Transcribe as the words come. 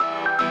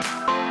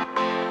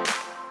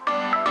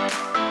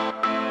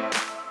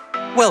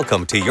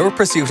Welcome to Your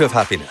Pursuit of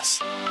Happiness,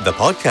 the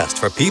podcast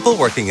for people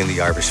working in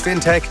the Irish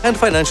fintech and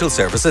financial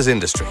services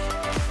industry.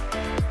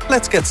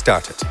 Let's get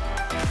started.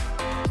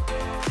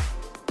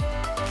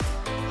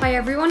 Hi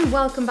everyone,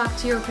 welcome back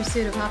to Your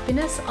Pursuit of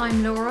Happiness.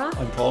 I'm Laura.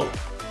 I'm Paul.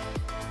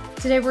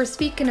 Today we're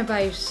speaking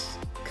about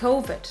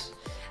COVID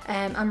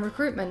and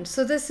recruitment.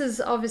 So this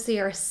is obviously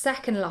our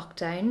second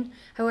lockdown.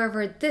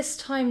 However, this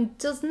time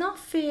does not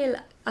feel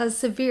as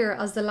severe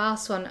as the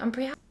last one,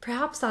 and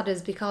perhaps that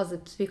is because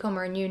it's become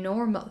our new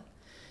normal.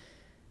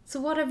 So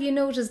what have you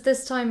noticed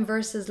this time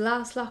versus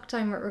last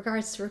lockdown with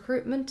regards to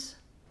recruitment?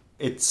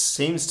 It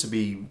seems to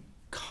be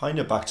kind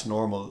of back to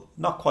normal.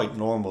 Not quite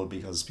normal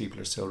because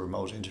people are still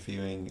remote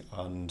interviewing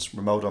and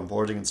remote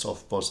onboarding and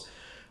stuff, but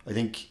I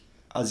think,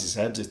 as you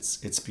said,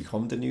 it's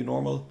become the new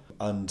normal.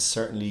 And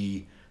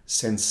certainly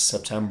since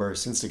September,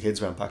 since the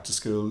kids went back to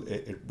school,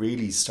 it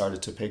really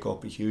started to pick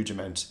up a huge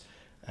amount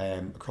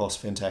across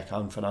fintech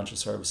and financial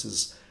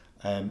services.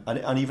 And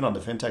even on the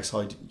fintech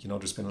side, you know,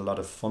 there's been a lot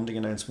of funding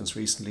announcements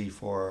recently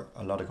for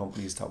a lot of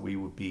companies that we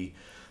would be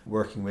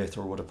working with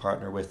or would have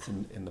partnered with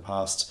in the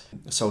past.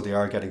 So they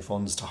are getting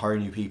funds to hire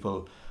new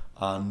people,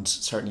 and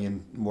certainly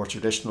in more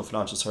traditional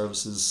financial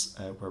services,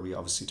 where we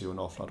obviously do an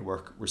awful lot of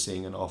work, we're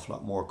seeing an awful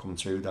lot more come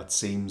through that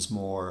seems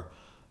more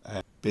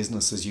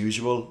business as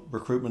usual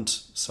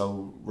recruitment.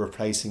 So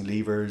replacing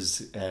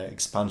levers,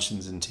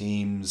 expansions in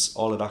teams,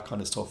 all of that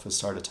kind of stuff has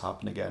started to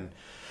happen again,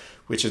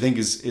 which I think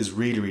is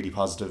really, really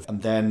positive.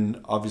 And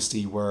then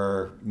obviously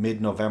we're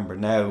mid-November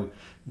now,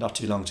 not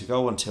too long to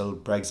go until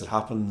Brexit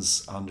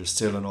happens, and there's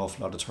still an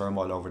awful lot of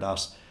turmoil over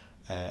that.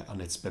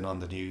 And it's been on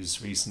the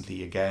news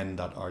recently again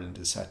that Ireland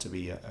is set to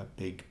be a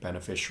big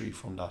beneficiary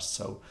from that.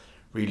 So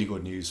really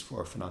good news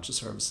for financial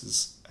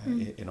services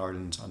in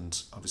Ireland, and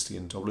obviously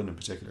in Dublin in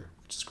particular,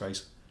 which is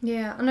great.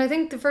 Yeah, and I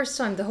think the first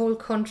time the whole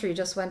country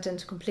just went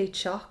into complete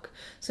shock.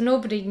 So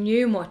nobody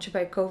knew much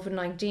about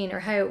COVID-19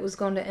 or how it was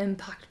going to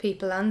impact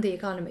people and the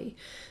economy.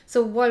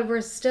 So while we're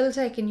still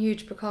taking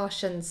huge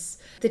precautions,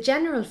 the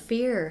general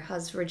fear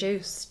has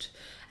reduced.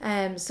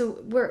 So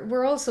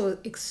we're also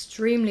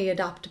extremely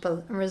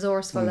adaptable and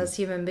resourceful as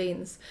human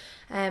beings.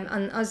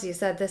 And as you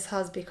said, this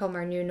has become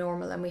our new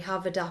normal, and we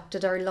have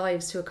adapted our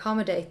lives to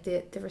accommodate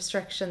the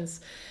restrictions.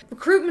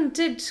 Recruitment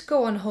did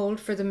go on hold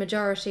for the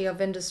majority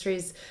of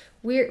industries.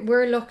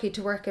 We're lucky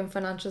to work in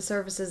financial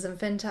services and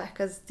fintech,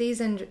 as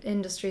these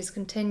industries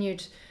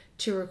continued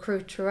to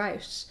recruit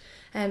throughout.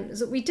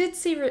 So we did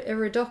see a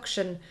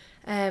reduction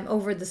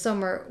over the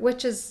summer,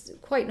 which is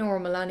quite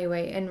normal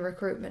anyway in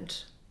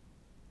recruitment.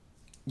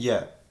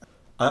 Yeah,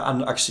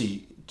 and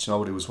actually, do you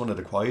know, it was one of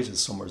the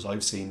quietest summers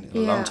I've seen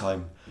in a long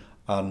time.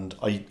 And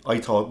I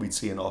thought we'd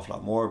see an awful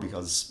lot more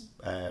because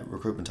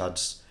recruitment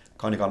had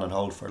kind of gone on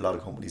hold for a lot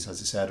of companies, as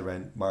you said,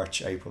 around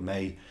March, April,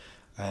 May.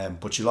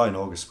 But July and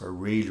August were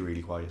really,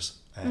 really quiet.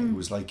 It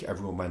was like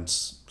everyone went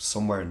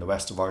somewhere in the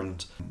west of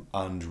Ireland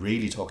and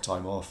really took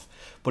time off.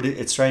 But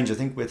it's strange, I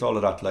think with all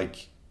of that,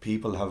 like,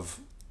 people have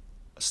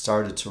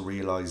started to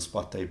realise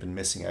what they've been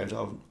missing out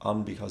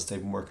on because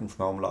they've been working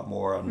from home a lot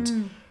more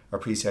and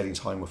appreciating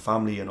time with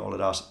family and all of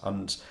that.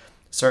 And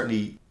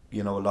certainly,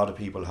 you know, a lot of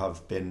people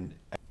have been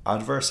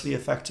adversely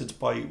affected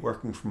by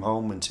working from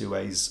home in two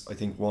ways. I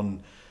think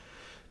one,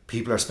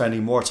 people are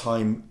spending more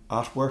time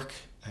at work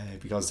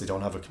because they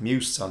don't have a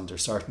commute, and they're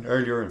starting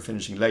earlier and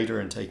finishing later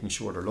and taking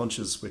shorter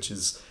lunches, which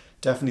is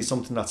definitely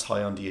something that's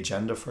high on the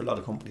agenda for a lot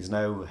of companies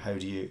now. How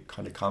do you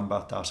kind of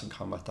combat that and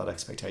combat that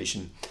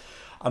expectation?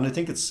 And I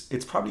think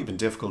it's probably been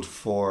difficult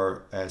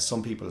for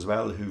some people as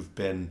well who've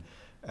been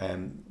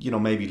you know,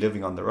 maybe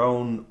living on their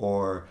own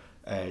or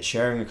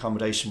sharing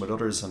accommodation with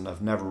others and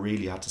have never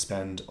really had to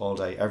spend all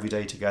day every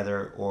day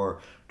together, or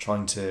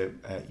trying to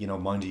you know,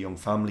 mind a young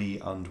family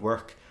and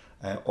work.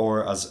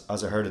 Or as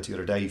I heard it the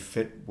other day,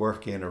 fit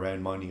work in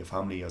around minding a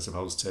family as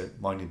opposed to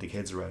minding the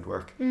kids around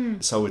work.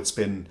 So it's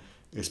been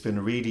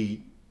a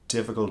really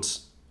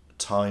difficult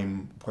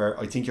time where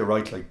I think you're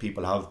right, like,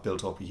 people have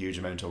built up a huge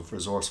amount of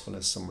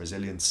resourcefulness and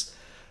resilience,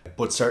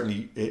 but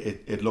certainly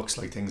it looks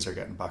like things are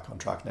getting back on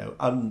track now.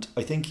 And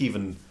I think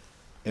even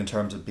in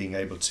terms of being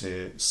able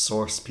to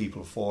source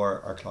people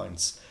for our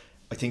clients,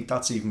 I think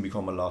that's even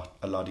become a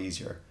lot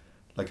easier.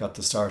 Like at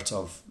the start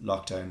of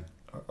lockdown,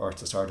 or at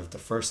the start of the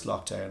first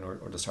lockdown,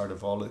 or the start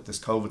of all of this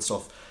COVID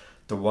stuff,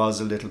 there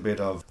was a little bit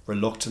of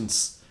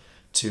reluctance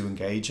to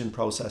engage in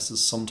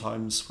processes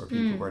sometimes, where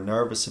people were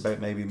nervous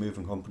about maybe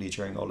moving company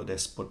during all of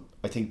this. But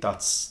I think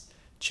that's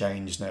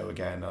changed now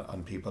again,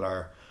 and people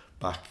are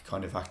back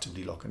kind of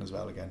actively looking as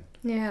well again.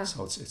 Yeah.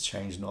 So it's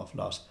changed an awful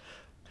lot.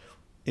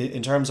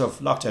 In terms of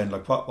lockdown,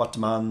 like what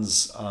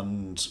demands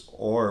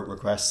or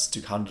requests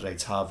do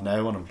candidates have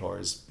now on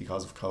employers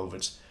because of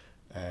COVID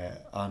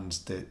and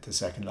the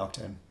second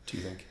lockdown, do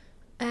you think?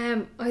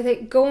 I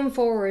think going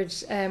forward,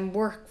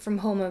 work from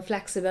home and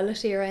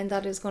flexibility around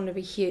that is going to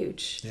be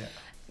huge. Yeah.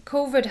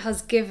 COVID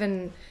has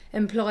given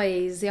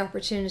employees the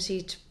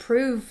opportunity to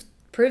prove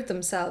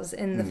themselves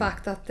in the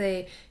fact that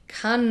they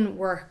can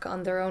work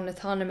on their own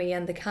autonomy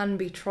and they can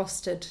be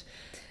trusted.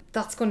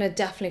 that's going to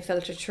definitely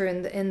filter through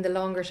in the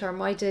longer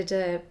term. I did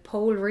a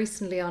poll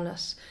recently on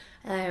it.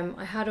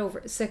 I had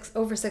over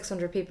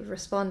 600 people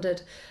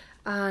responded,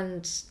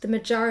 and the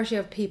majority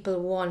of people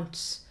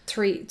want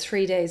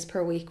three days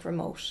per week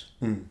remote.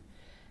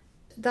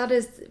 That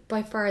is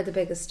by far the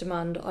biggest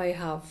demand I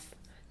have.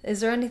 Is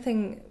there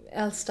anything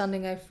else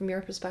standing out from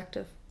your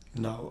perspective?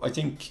 No, I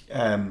think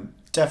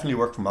definitely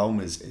work from home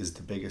is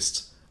the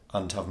biggest,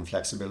 and having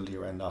flexibility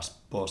around that.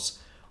 But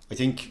I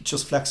think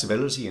just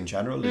flexibility in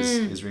general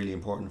is really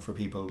important for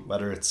people,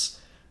 whether it's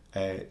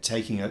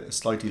taking a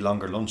slightly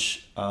longer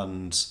lunch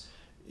and,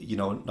 you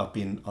know, not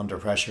being under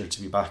pressure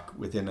to be back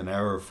within an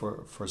hour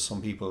for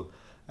some people,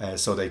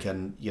 so they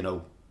can, you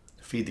know,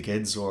 feed the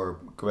kids or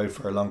go out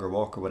for a longer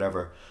walk or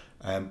whatever.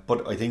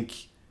 But I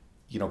think,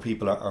 you know,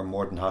 people are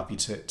more than happy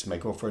to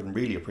make up for it and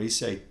really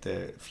appreciate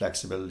the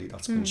flexibility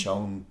that's been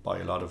shown by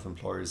a lot of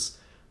employers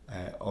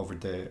over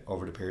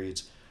the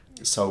period.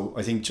 So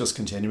I think just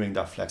continuing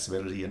that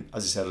flexibility, and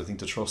as you said, I think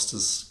the trust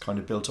is kind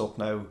of built up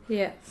now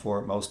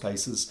for most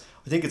places.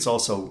 I think it's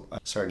also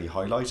certainly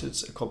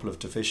highlighted a couple of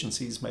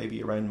deficiencies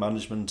maybe around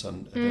management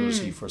and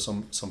ability for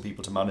some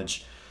people to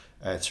manage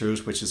through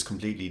it, which is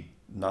completely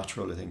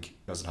natural, I think,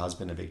 because it has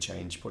been a big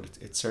change, but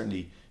it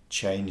certainly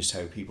changed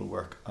how people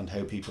work and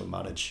how people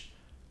manage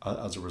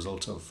as a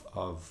result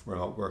of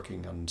remote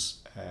working and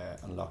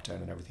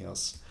lockdown and everything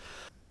else.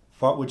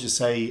 What would you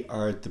say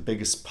are the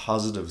biggest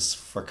positives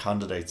for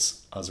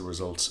candidates as a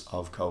result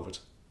of COVID?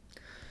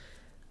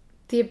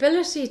 The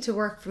ability to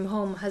work from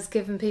home has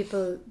given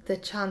people the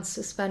chance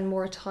to spend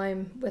more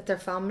time with their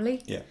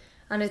family. Yeah.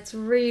 And it's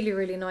really,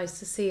 really nice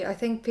to see. I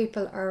think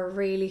people are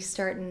really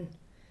starting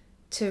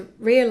to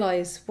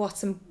realise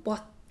what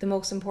the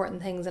most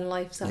important things in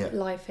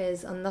life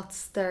is, and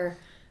that's their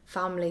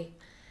family.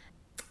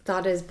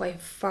 That is by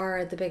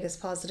far the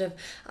biggest positive.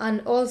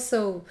 And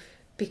also,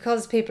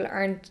 because people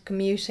aren't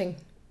commuting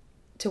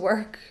to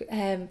work,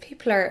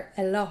 people are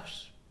a lot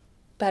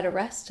better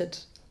rested.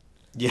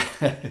 Yes.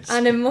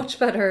 And in much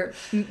better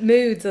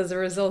moods as a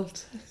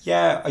result.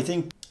 Yeah, I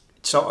think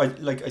so. I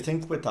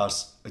think with that,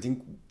 I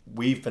think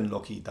we've been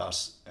lucky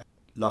that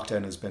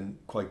lockdown has been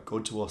quite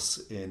good to us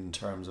in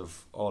terms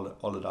of all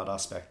of that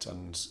aspect,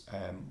 and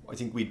I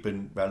think we'd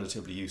been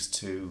relatively used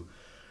to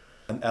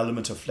an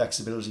element of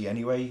flexibility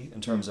anyway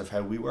in terms of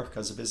how we work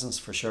as a business,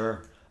 for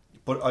sure.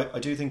 But I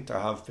do think there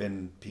have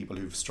been people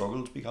who've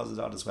struggled because of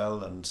that as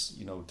well, and,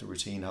 you know, the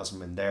routine hasn't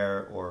been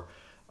there, or,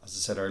 as I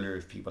said earlier,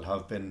 if people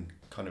have been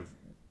kind of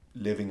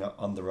living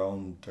on their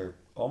own, they're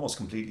almost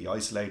completely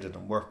isolated,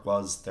 and work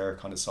was their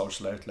kind of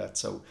social outlet.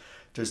 So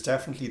there's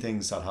definitely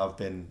things that have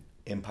been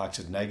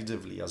impacted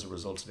negatively as a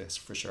result of this,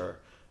 for sure.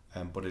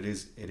 But it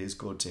is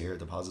good to hear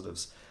the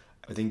positives.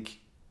 I think,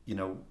 you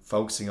know,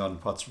 focusing on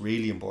what's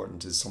really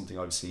important is something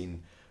I've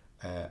seen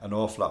an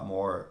awful lot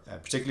more,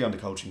 particularly on the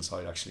coaching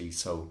side, actually.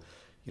 So,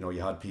 you know,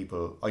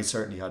 I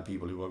certainly had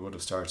people who I would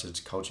have started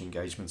coaching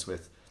engagements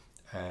with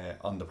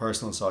on the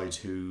personal side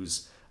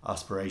whose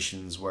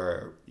aspirations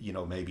were, you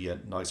know, maybe a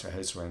nicer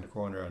house around the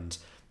corner, and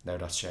now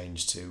that's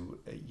changed to,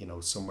 you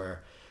know,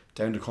 somewhere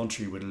down the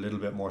country with a little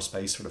bit more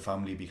space for the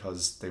family,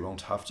 because they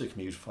won't have to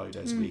commute 5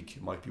 days a week.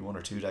 It might be 1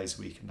 or 2 days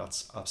a week, and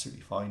that's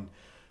absolutely fine.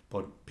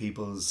 But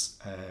people's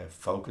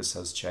focus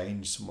has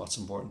changed, and what's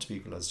important to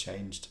people has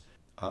changed.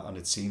 And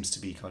it seems to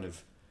be kind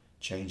of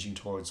changing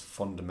towards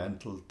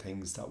fundamental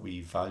things that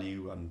we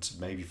value, and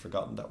maybe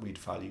forgotten that we'd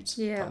valued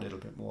a little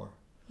bit more.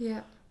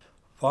 Yeah.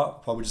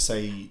 What would you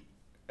say,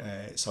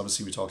 so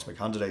obviously we talked about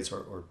candidates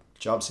or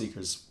job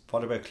seekers.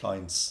 What about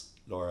clients,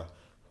 Laura?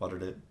 What are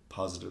the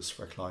positives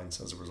for clients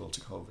as a result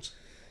of COVID?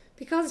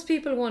 Because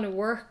people want to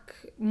work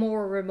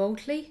more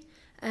remotely,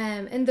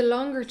 in the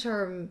longer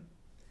term,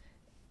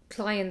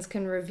 clients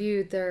can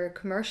review their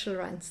commercial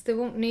rents. They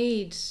won't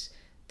need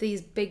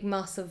these big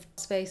massive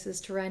spaces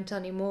to rent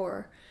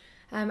anymore.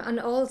 And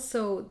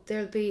also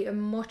there'll be a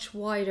much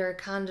wider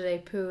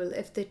candidate pool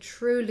if they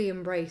truly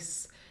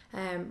embrace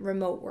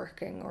remote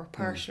working or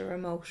partial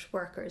remote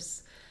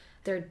workers.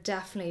 They're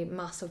definitely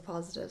massive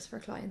positives for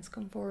clients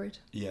come forward.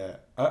 Yeah,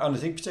 and I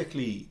think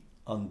particularly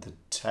on the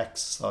tech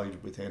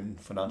side within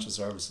financial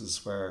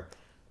services, where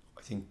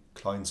I think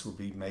clients would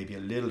be maybe a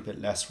little bit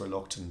less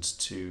reluctant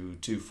to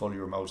do fully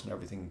remote and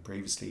everything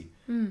previously,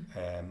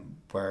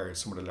 where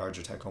some of the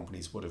larger tech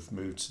companies would have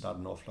moved to that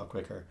an awful lot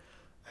quicker.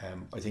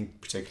 I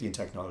think particularly in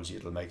technology,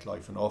 it'll make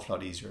life an awful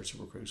lot easier to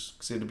recruit,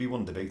 because it'll be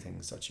one of the big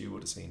things that you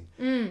would have seen.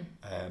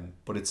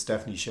 But it's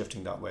definitely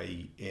shifting that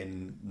way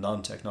in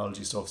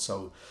non-technology stuff.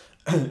 So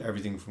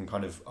everything from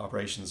kind of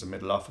operations and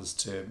middle office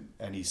to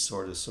any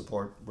sort of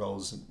support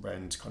roles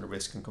around kind of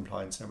risk and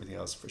compliance and everything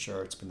else, for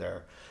sure, it's been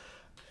there.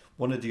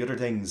 One of the other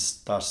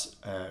things that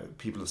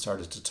people have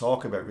started to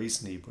talk about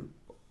recently, but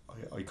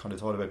I kind of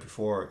thought about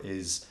before,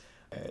 is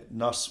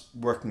not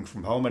working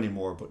from home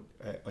anymore, but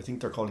I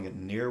think they're calling it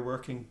near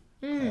working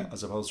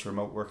as opposed to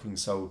remote working.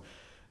 So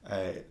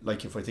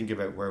like if I think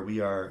about where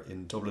we are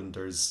in Dublin,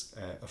 there's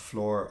a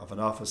floor of an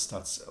office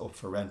that's up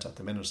for rent at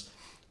the minute,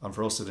 and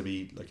for us it'd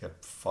be like a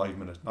 5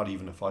 minute, not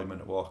even a 5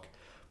 minute walk,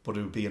 but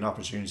it would be an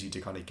opportunity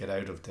to kind of get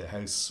out of the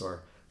house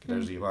or get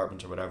out of the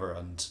apartment or whatever,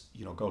 and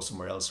go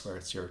somewhere else where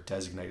it's your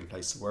designated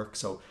place to work.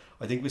 So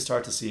I think we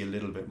start to see a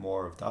little bit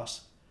more of that.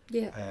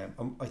 Yeah.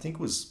 I think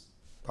it was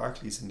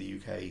Barclays in the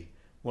UK,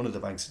 one of the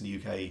banks in the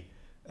UK,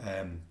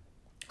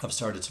 have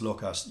started to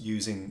look at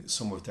using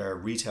some of their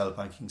retail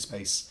banking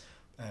space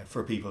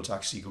for people to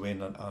actually go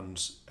in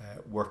and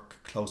work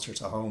closer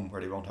to home,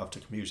 where they won't have to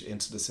commute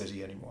into the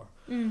city anymore.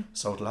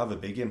 So it'll have a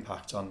big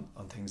impact on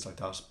things like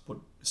that, but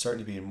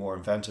certainly being more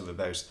inventive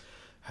about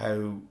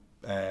how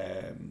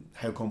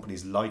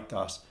companies like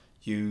that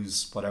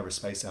use whatever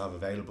space they have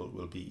available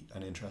will be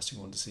an interesting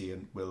one to see,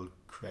 and will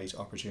create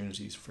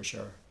opportunities for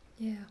sure.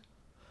 Yeah.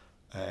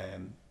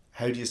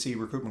 How do you see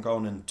recruitment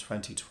going in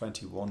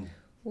 2021?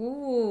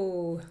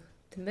 Ooh,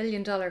 the $1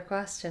 million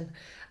question.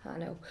 I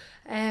know.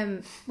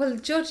 Well,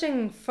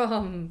 judging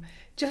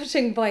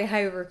by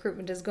how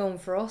recruitment is going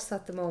for us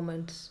at the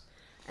moment,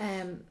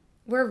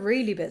 we're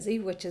really busy,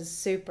 which is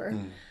super.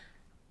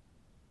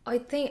 I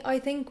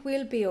think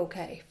we'll be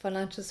okay.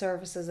 Financial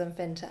services and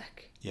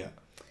fintech. Yeah.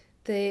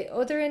 The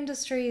other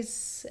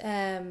industries,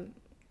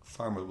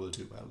 Pharma will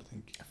do well, I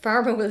think.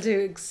 Pharma will do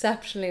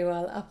exceptionally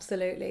well,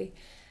 absolutely.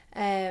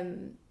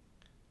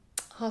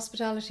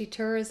 Hospitality,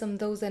 tourism,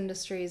 those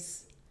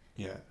industries,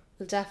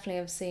 will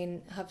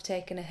definitely have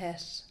taken a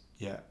hit.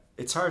 Yeah,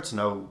 it's hard to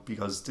know,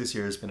 because this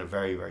year has been a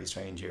very, very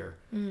strange year.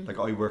 Like,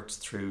 I worked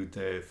through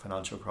the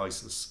financial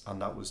crisis,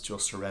 and that was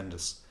just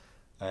horrendous.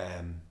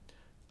 And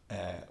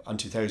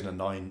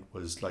 2009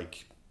 was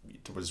like,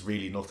 there was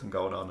really nothing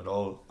going on at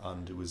all,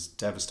 and it was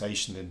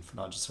devastation in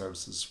financial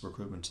services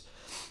recruitment.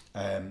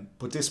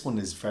 But this one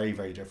is very,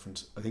 very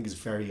different. I think it's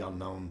very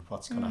unknown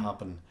what's going to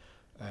happen,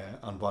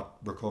 and what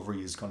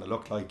recovery is going to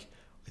look like.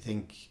 I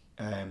think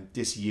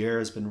this year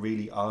has been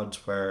really odd,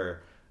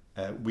 where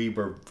we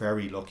were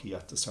very lucky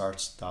at the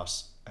start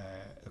that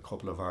a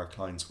couple of our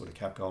clients would have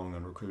kept going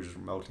and recruited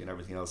remotely and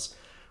everything else.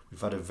 We've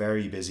had a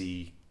very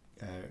busy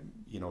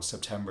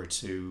September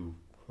to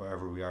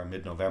wherever we are,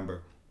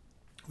 mid-November,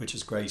 which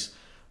is great.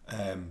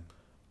 And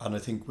I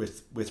think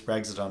with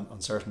Brexit,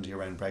 uncertainty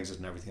around Brexit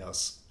and everything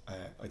else,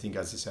 I think,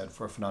 as you said,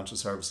 for financial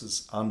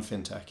services and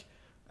fintech,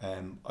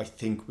 I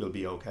think we'll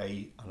be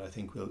okay, and I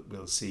think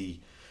we'll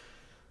see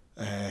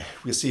a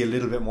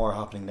little bit more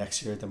happening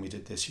next year than we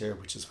did this year,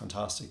 which is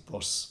fantastic.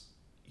 But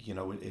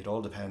it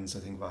all depends, I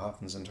think, what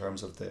happens in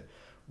terms of the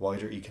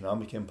wider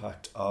economic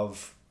impact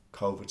of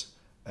COVID.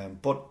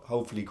 But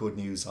hopefully good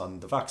news on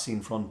the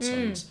vaccine front,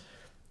 and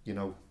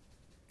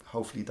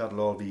hopefully that'll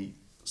all be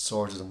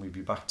sorted, and we'll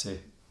be back to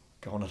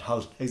going on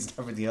holidays and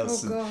everything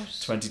else in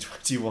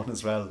 2021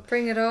 as well.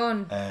 Bring it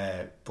on.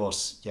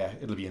 But yeah,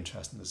 it'll be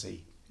interesting to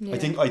see. Yeah.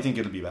 I think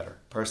it'll be better.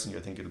 Personally,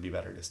 I think it'll be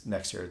better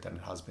next year than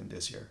it has been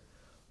this year.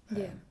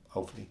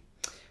 Hopefully.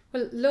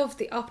 Well, love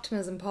the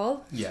optimism,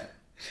 Paul. Yeah.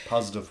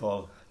 Positive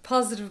Paul.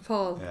 Positive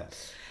Paul. Yeah.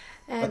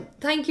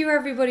 Thank you,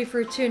 everybody,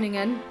 for tuning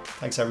in.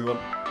 Thanks, everyone.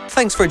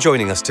 Thanks for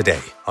joining us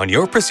today on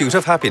Your Pursuit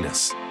of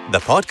Happiness, the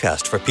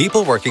podcast for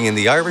people working in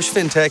the Irish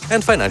fintech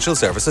and financial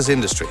services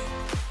industry.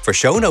 For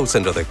show notes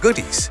and other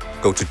goodies,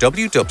 go to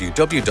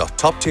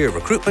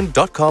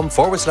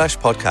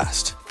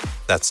www.toptierrecruitment.com/podcast.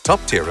 That's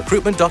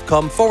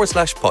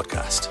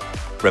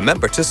toptierrecruitment.com/podcast.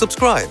 Remember to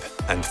subscribe,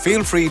 and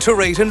feel free to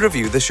rate and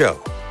review the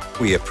show.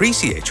 We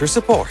appreciate your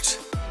support.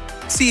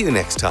 See you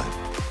next time.